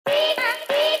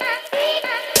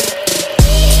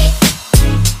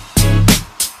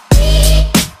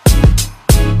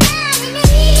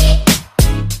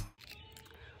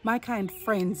My kind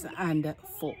friends and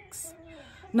folks,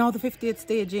 now the 50th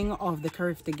staging of the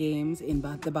Carifta Games in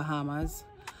the Bahamas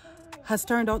has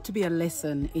turned out to be a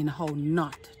lesson in how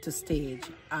not to stage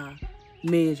a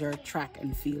major track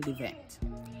and field event.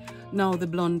 Now the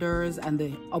blunders and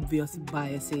the obvious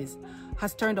biases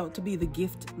has turned out to be the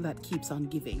gift that keeps on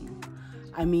giving.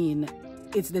 I mean,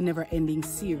 it's the never-ending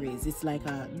series. It's like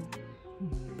a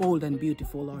Bold and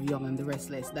Beautiful or Young and the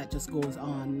Restless that just goes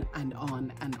on and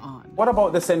on and on. What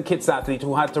about the St. Kitts athlete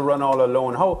who had to run all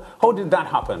alone? How did that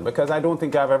happen? Because I don't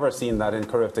think I've ever seen that in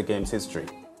Carifta Games history.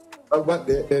 But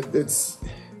it's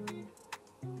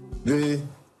the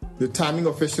timing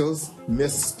officials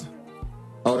missed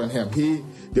out on him.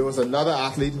 There was another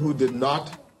athlete who did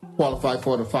not qualify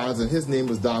for the finals, and his name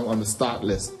was down on the start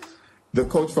list. The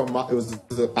coach it was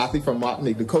the athlete from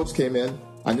Martinique. The coach came in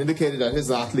and indicated that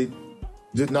his athlete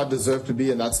did not deserve to be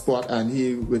in that spot, and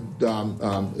he would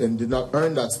and did not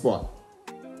earn that spot.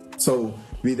 So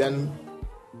we then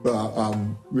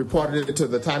reported it to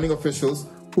the timing officials,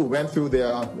 who went through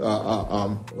their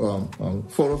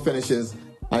photo finishes,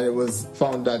 and it was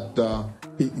found that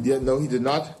he did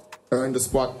not earn the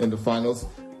spot in the finals,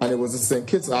 and it was the St.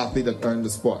 Kitts athlete that earned the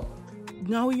spot.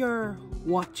 Now you're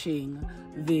watching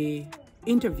the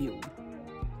interview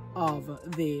of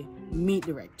the meet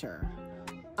director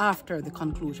after the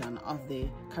conclusion of the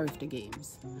Carifta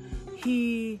Games.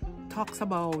 He talks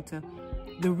about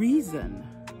the reason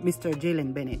Mr.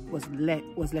 Jalen Bennett was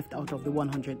left out of the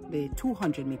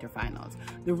 200-meter finals.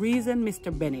 The reason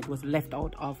Mr. Bennett was left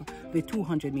out of the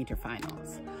 200-meter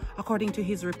finals. According to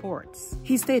his reports,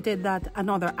 he stated that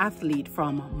another athlete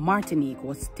from Martinique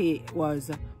was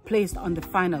placed on the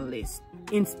final list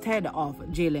instead of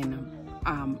Jalen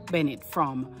Bennett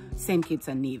from St. Kitts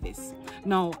and Nevis.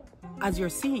 Now, as you're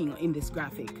seeing in this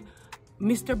graphic,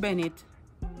 Mr. Bennett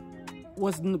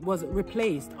was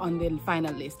replaced on the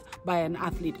final list by an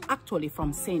athlete actually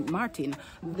from St. Martin.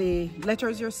 The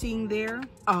letters you're seeing there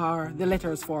are the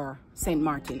letters for St.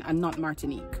 Martin and not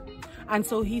Martinique. And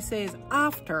so he says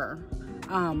after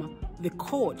the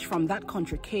coach from that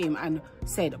country came and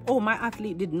said, oh, my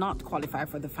athlete did not qualify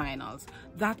for the finals,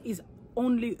 that is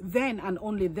only then and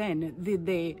only then did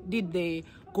they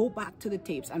go back to the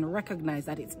tapes and recognize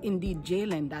that it's indeed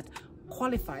Jalen that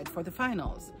qualified for the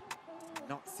finals.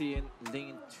 Not seeing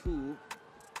lane 2.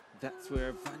 That's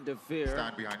where Van der Veer,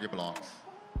 stand behind your blocks,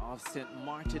 of St.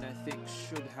 Martin, I think,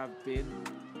 should have been.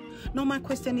 Now my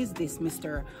question is this,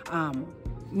 Mr.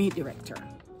 Meet Director.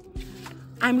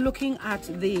 I'm looking at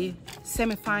the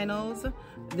semifinals,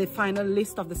 the final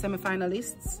list of the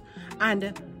semifinalists,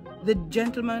 and the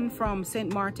gentleman from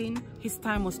St. Martin, his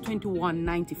time was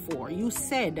 21:94. You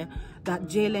said that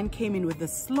Jalen came in with the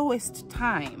slowest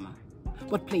time,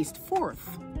 but placed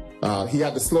 4th. He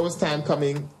had the slowest time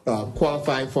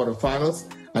qualifying for the finals,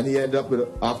 and he ended up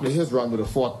after his run with a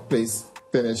 4th place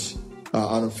finish,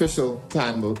 an official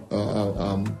time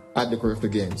at the Carifta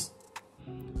Games.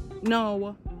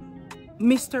 Now,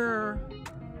 Mr.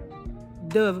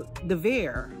 De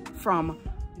Veer from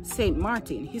St.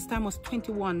 Martin, his time was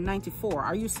 21:94.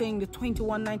 Are you saying the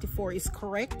 21:94 is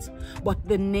correct, but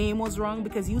the name was wrong?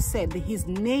 Because you said that his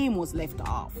name was left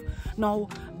off. Now,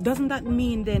 doesn't that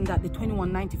mean then that the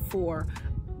 21:94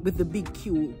 with the big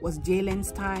Q was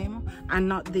Jalen's time and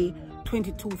not the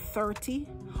 22:30?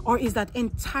 Or is that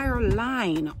entire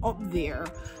line up there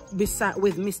beside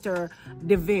with Mr.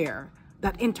 De Veer,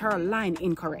 that entire line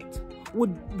incorrect?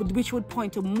 Which would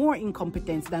point to more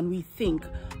incompetence than we think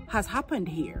has happened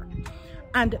here.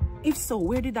 And if so,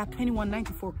 where did that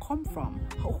 21:94 come from?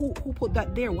 Who put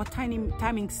that there? What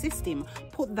timing system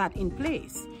put that in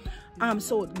place?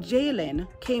 So Jalen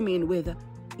came in with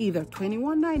either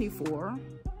 21:94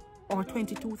 or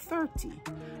 22:30.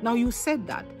 Now you said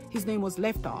that his name was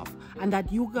left off and that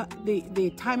you got the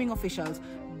timing officials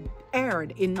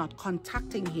erred in not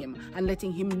contacting him and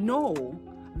letting him know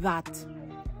that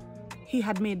he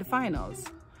had made the finals.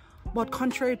 But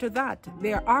contrary to that,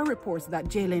 there are reports that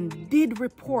Jalen did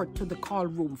report to the call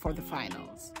room for the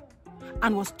finals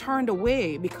and was turned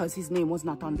away because his name was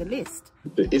not on the list.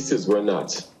 The issues were not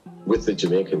with the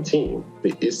Jamaican team.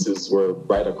 The issues were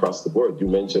right across the board. You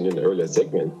mentioned in the earlier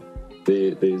segment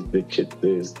the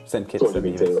St. Kitts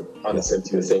on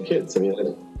the St. Kitts. I mean,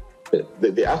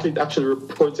 the athlete actually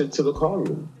reported to the call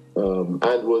room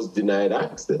and was denied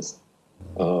access.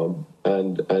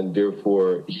 And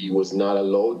therefore he was not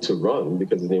allowed to run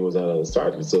because his name was not on the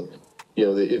start list. So, you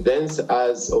know, the events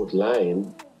as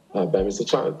outlined by Mr.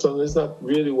 Charlton is not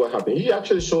really what happened. He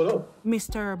actually showed up.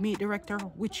 Mr. Meet Director,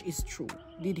 which is true?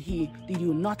 Did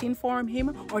you not inform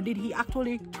him, or did he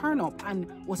actually turn up and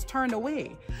was turned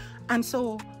away? And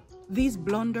so these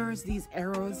blunders, these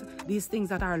errors, these things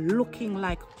that are looking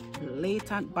like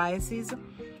blatant biases,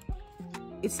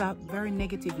 it's a very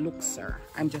negative look, sir.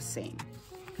 I'm just saying.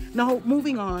 Now,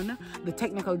 moving on, the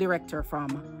technical director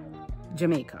from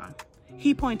Jamaica,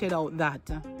 he pointed out that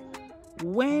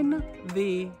when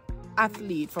the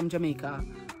athlete from Jamaica,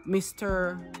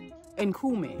 Mr.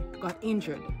 Nkume, got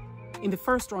injured in the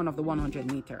first round of the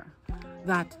 100 meter,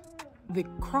 that the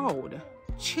crowd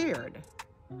cheered,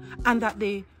 and that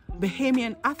the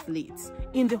Bahamian athletes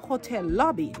in the hotel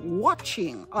lobby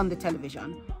watching on the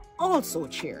television also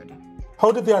cheered.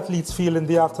 How did the athletes feel in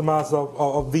the aftermath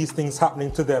of these things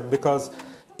happening to them? Because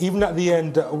even at the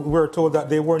end, we're told that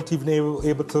they weren't even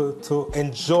able to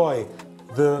enjoy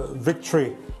the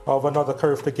victory of another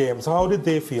Carifta game. So how did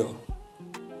they feel?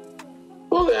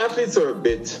 Well, the athletes are a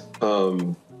bit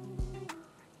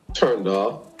turned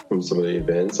off from some of the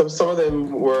events. Some of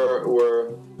them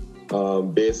were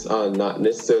based on not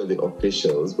necessarily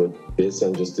officials, but based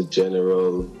on just the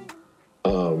general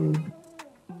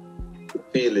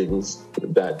feelings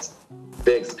that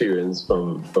they experienced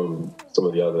from some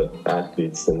of the other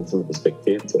athletes and some of the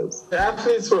spectators. The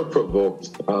athletes were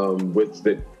provoked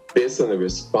based on the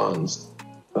response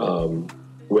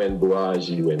when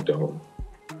Bouaji went down.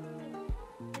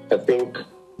 I think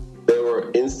there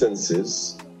were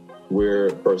instances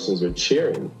where persons were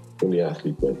cheering when the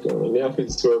athlete went down, and the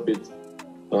athletes were a bit,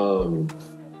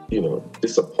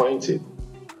 disappointed,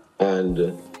 and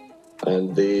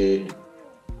they,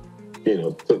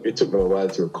 it took them a while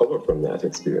to recover from that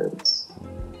experience.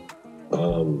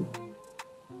 So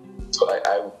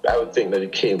I would think that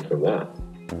it came from that.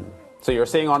 So you're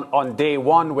saying on day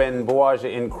one, when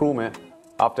Bouaji Nkrumah,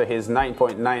 after his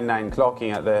 9.99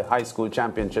 clocking at the high school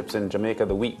championships in Jamaica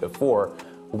the week before,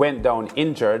 went down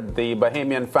injured, the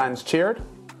Bahamian fans cheered?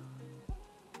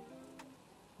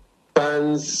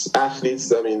 Fans, athletes,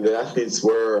 the athletes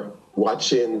were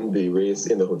watching the race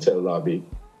in the hotel lobby,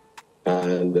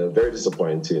 and a very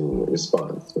disappointing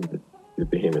response from the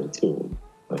Bahamian team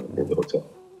in the hotel.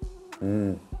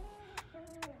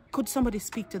 Could somebody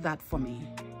speak to that for me?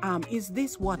 Is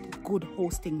this what good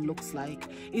hosting looks like?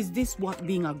 Is this what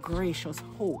being a gracious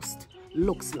host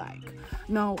looks like?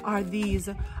 Now, are these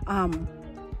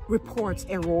reports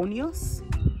erroneous?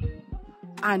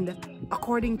 And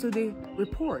according to the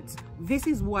reports, this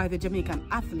is why the Jamaican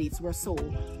athletes were so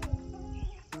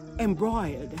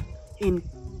embroiled in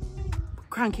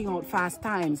cranking out fast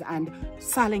times and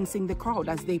silencing the crowd,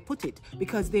 as they put it,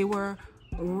 because they were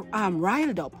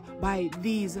riled up by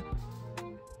these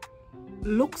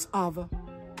looks of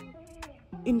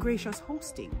ingracious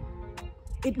hosting.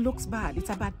 It looks bad. It's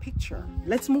a bad picture.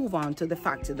 Let's move on to the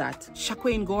fact that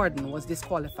Shaquane Gordon was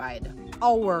disqualified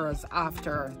hours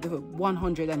after the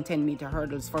 110-meter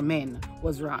hurdles for men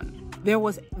was run. There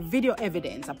was video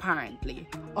evidence, apparently,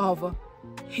 of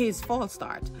his false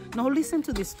start. Now listen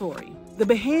to this story. The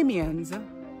Bahamians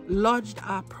lodged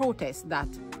a protest that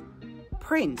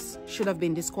Prince should have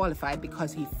been disqualified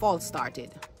because he false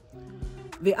started.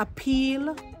 The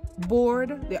appeal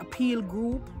board, the appeal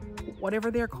group,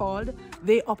 whatever they're called,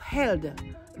 they upheld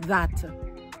that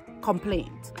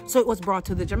complaint. So it was brought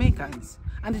to the Jamaicans,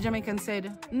 and the Jamaicans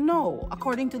said, no,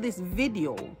 according to this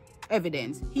video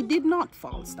evidence, he did not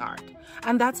false start.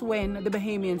 And that's when the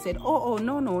Bahamians said,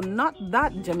 no, not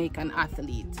that Jamaican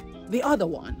athlete. The other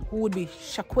one, who would be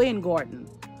Shaquane Gordon,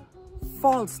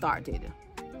 false started.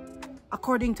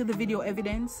 According to the video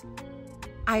evidence,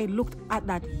 I looked at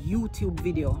that YouTube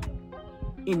video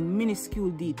in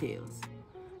minuscule details.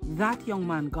 That young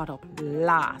man got up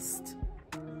last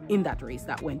in that race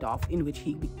that went off, in which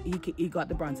he got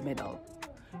the bronze medal.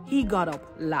 He got up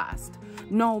last.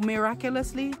 Now,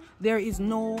 miraculously, there is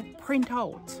no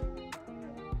printout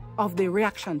of the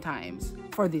reaction times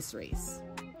for this race.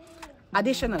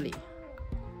 Additionally,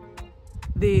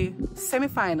 the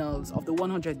semifinals of the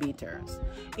 100 meters,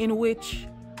 in which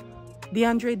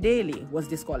DeAndre Daly was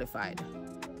disqualified,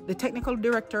 the technical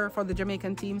director for the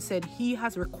Jamaican team said he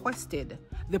has requested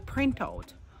the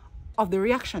printout of the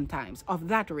reaction times of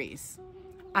that race,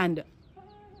 and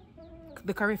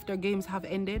the Carifta games have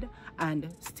ended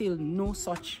and still no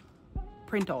such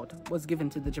printout was given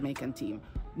to the Jamaican team.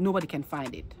 Nobody can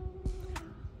find it.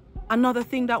 Another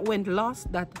thing that went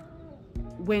lost, that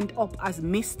went up as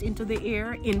mist into the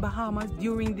air in Bahamas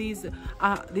during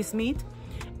this meet,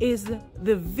 is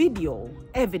the video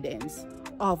evidence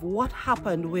of what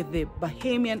happened with the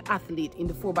Bahamian athlete in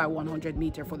the 4x100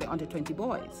 meter for the under 20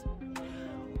 boys.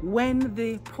 When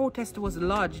the protest was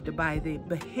lodged by the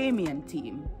Bahamian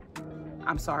team,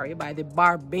 by the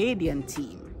Barbadian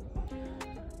team,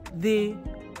 the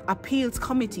appeals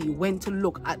committee went to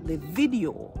look at the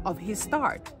video of his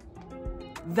start,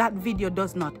 that video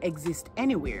does not exist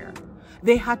anywhere.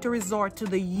 They had to resort to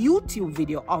the YouTube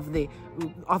video of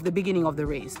the beginning of the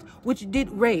race, which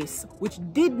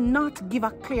did not give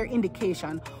a clear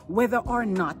indication whether or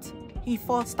not he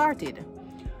false started.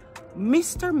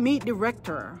 Mr. Meet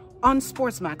Director on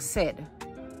Sportsmax said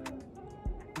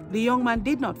the young man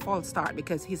did not false start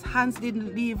because his hands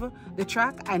didn't leave the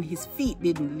track and his feet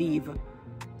didn't leave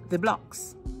the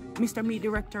blocks. Mr. Meet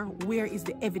Director, where is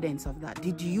the evidence of that?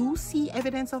 Did you see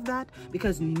evidence of that?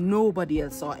 Because nobody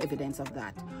else saw evidence of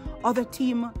that. Other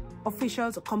team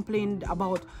officials complained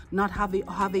about not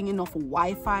having enough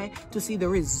Wi-Fi to see the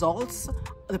results,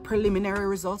 the preliminary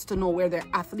results, to know where their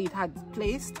athlete had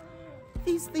placed.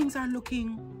 These things are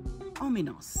looking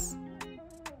ominous,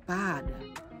 bad,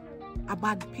 a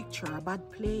bad picture, a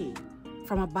bad play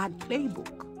from a bad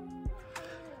playbook.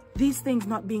 These things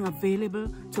not being available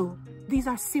to, these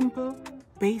are simple,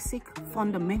 basic,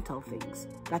 fundamental things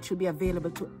that should be available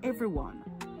to everyone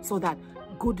so that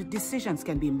good decisions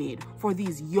can be made for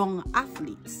these young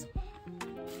athletes.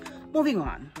 Moving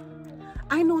on,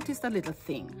 I noticed a little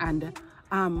thing, and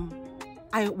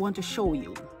I want to show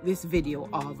you this video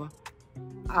of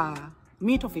a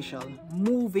meet official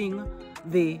moving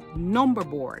the number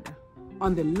board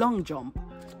on the long jump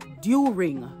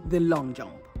during the long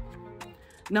jump.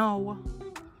 Now,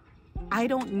 I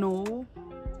don't know,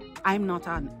 I'm not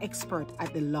an expert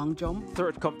at the long jump.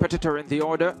 Third competitor in the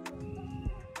order,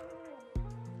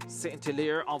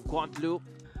 Saint-Hilaire of Guadeloupe.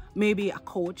 Maybe a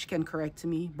coach can correct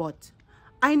me, but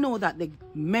I know that the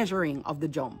measuring of the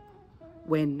jump,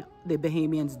 when the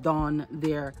Bahamians don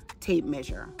their tape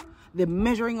measure, the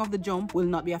measuring of the jump will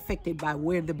not be affected by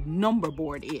where the number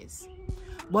board is.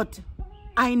 But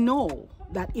I know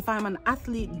that if I'm an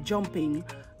athlete jumping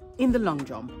in the long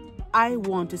jump, I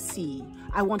want to see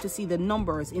the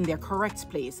numbers in their correct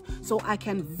place so I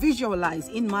can visualize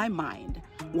in my mind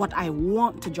what I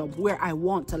want to jump, where I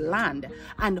want to land,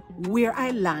 and where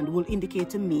I land will indicate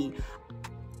to me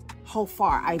how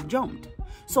far I've jumped.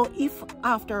 So if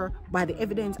after, by the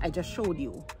evidence I just showed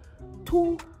you,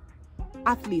 2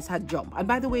 athletes had jumped, and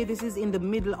by the way, this is in the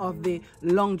middle of the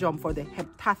long jump for the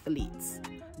heptathletes,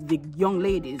 the young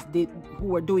ladies who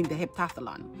were doing the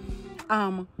heptathlon.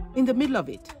 In the middle of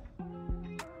it,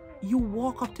 you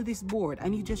walk up to this board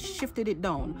and you just shifted it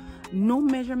down. No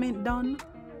measurement done.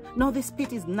 Now this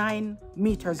pit is 9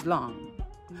 meters long,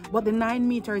 but the 9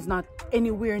 meters is not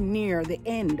anywhere near the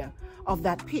end of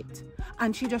that pit.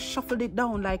 And she just shuffled it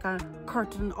down like a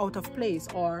curtain out of place,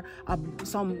 or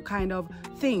some kind of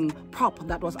thing, prop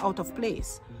that was out of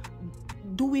place.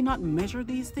 Do we not measure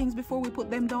these things before we put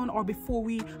them down, or before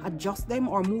we adjust them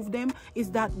or move them?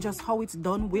 Is that just how it's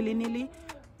done willy-nilly?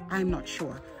 I'm not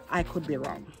sure. I could be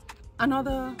wrong.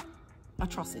 Another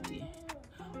atrocity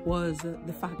was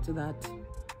the fact that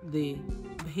the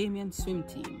Bahamian swim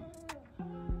team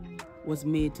was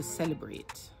made to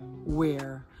celebrate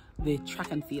where the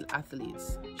track and field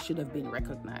athletes should have been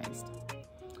recognized.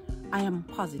 I am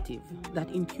positive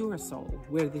that in Curacao,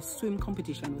 where the swim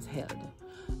competition was held,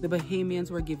 the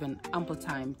Bahamians were given ample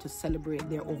time to celebrate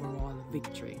their overall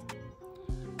victory.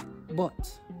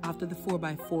 But after the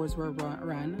 4x4s were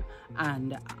run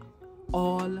and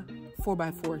all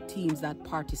 4x4 teams that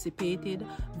participated,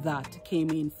 that came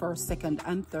in first, second,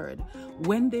 and third,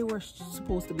 when they were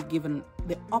supposed to be given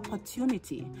the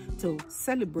opportunity to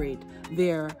celebrate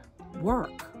their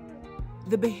work,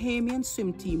 the Bahamian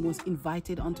swim team was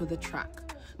invited onto the track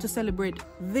to celebrate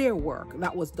their work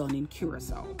that was done in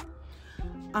Curacao.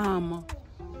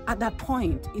 At that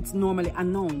point, it's normally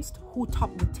announced who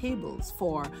topped the tables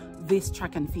for this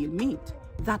track and field meet.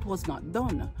 That was not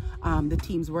done. The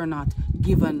teams were not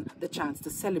given the chance to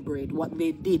celebrate what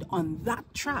they did on that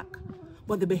track,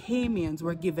 but the Bahamians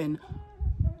were given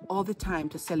all the time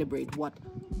to celebrate what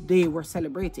they were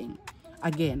celebrating.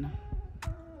 Again,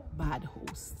 bad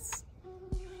hosts,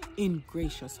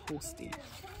 ingracious hosting.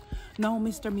 Now,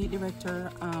 Mr. Meet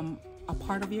Director, a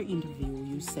part of your interview,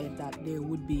 you said that there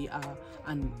would be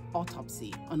an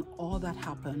autopsy on all that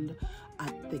happened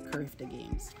at the Carifta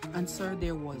Games. And sir,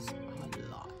 there was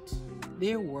a lot.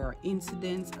 There were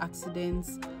incidents,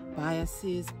 accidents,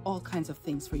 biases, all kinds of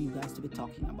things for you guys to be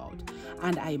talking about.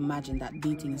 And I imagine that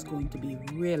meeting is going to be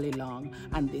really long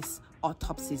and this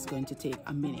autopsy is going to take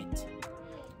a minute.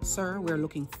 Sir, we're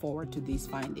looking forward to these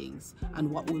findings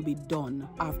and what will be done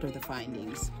after the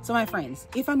findings. So my friends,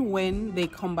 if and when they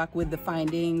come back with the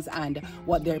findings and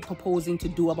what they're proposing to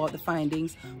do about the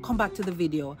findings, come back to the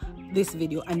video. this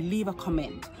video and leave a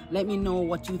comment. Let me know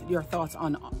what your thoughts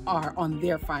are on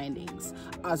their findings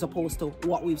as opposed to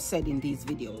what we've said in these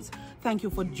videos. Thank you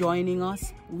for joining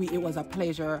us. It was a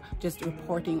pleasure just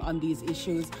reporting on these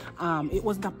issues. It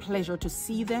wasn't a pleasure to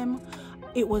see them.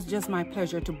 It was just my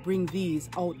pleasure to bring these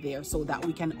out there so that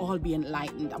we can all be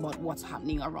enlightened about what's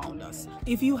happening around us.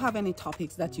 If you have any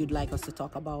topics that you'd like us to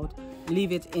talk about,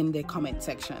 leave it in the comment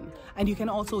section. And you can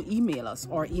also email us.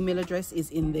 Our email address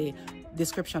is in the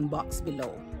description box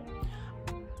below.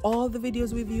 All the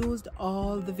videos we've used,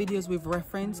 all the videos we've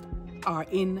referenced are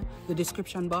in the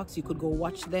description box. You could go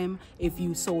watch them if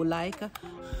you so like,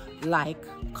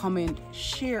 comment,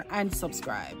 share, and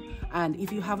subscribe. And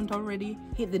if you haven't already,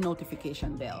 hit the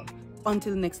notification bell.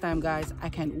 Until next time, guys, I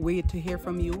can't wait to hear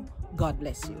from you. God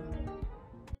bless you.